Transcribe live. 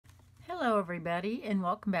Hello everybody and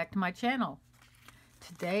welcome back to my channel.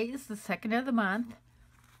 Today is the 2nd of the month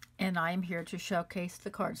and I am here to showcase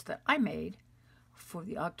the cards that I made for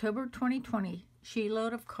the October 2020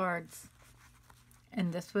 sheetload of cards.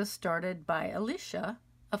 And this was started by Alicia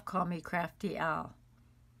of Call Me Crafty Al.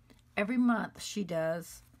 Every month she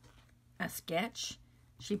does a sketch.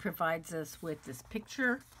 She provides us with this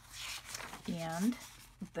picture and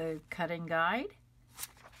the cutting guide.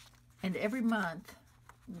 And every month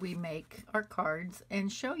we make our cards and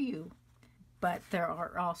show you. But there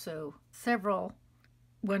are also several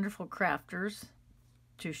wonderful crafters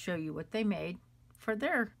to show you what they made for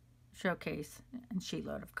their showcase and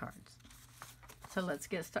sheetload of cards. So let's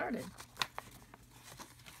get started.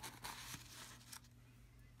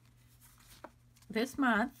 This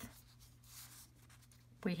month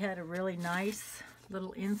we had a really nice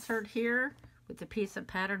little insert here with a piece of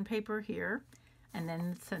pattern paper here, and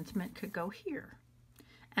then the sentiment could go here.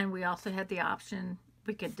 And we also had the option,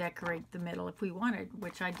 we could decorate the middle if we wanted,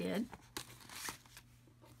 which I did.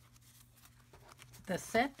 The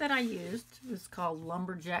set that I used was called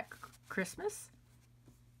Lumberjack Christmas.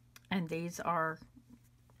 And these are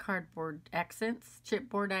cardboard accents,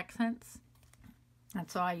 chipboard accents. And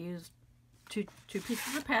so I used two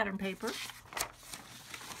pieces of pattern paper.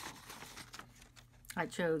 I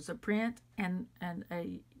chose a print and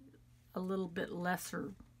a little bit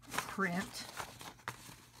lesser print.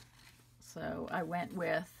 So I went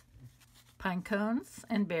with pine cones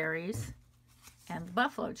and berries and the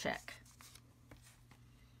buffalo check.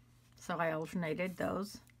 So I alternated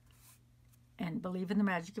those. And Believe in the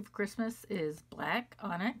Magic of Christmas is black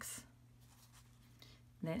onyx.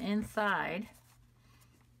 And then inside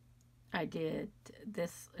I did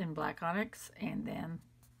this in black onyx and then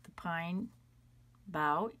the pine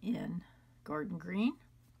bough in garden green.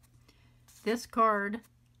 This card,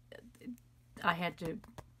 I had to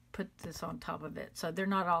put this on top of it, so they're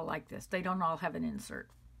not all like this. They don't all have an insert.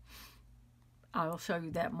 I will show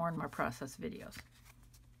you that more in my process videos.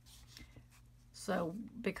 So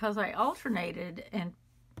because I alternated and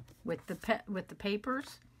with the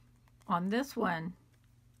papers on this one,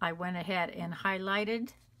 I went ahead and highlighted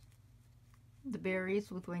the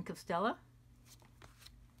berries with Wink of Stella.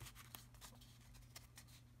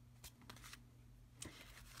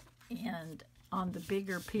 And on the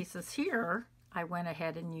bigger pieces here, I went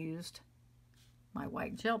ahead and used my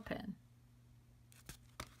white gel pen.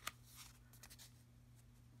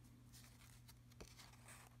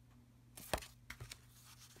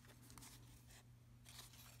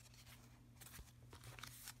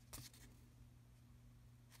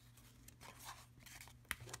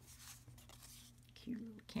 Cute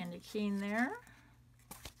little candy cane there.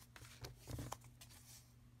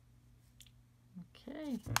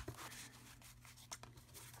 Okay.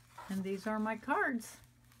 And these are my cards.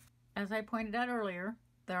 As I pointed out earlier,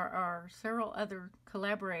 there are several other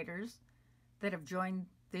collaborators that have joined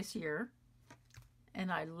this year, and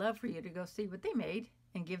I'd love for you to go see what they made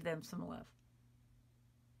and give them some love.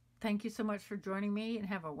 Thank you so much for joining me, and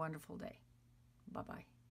have a wonderful day. Bye-bye.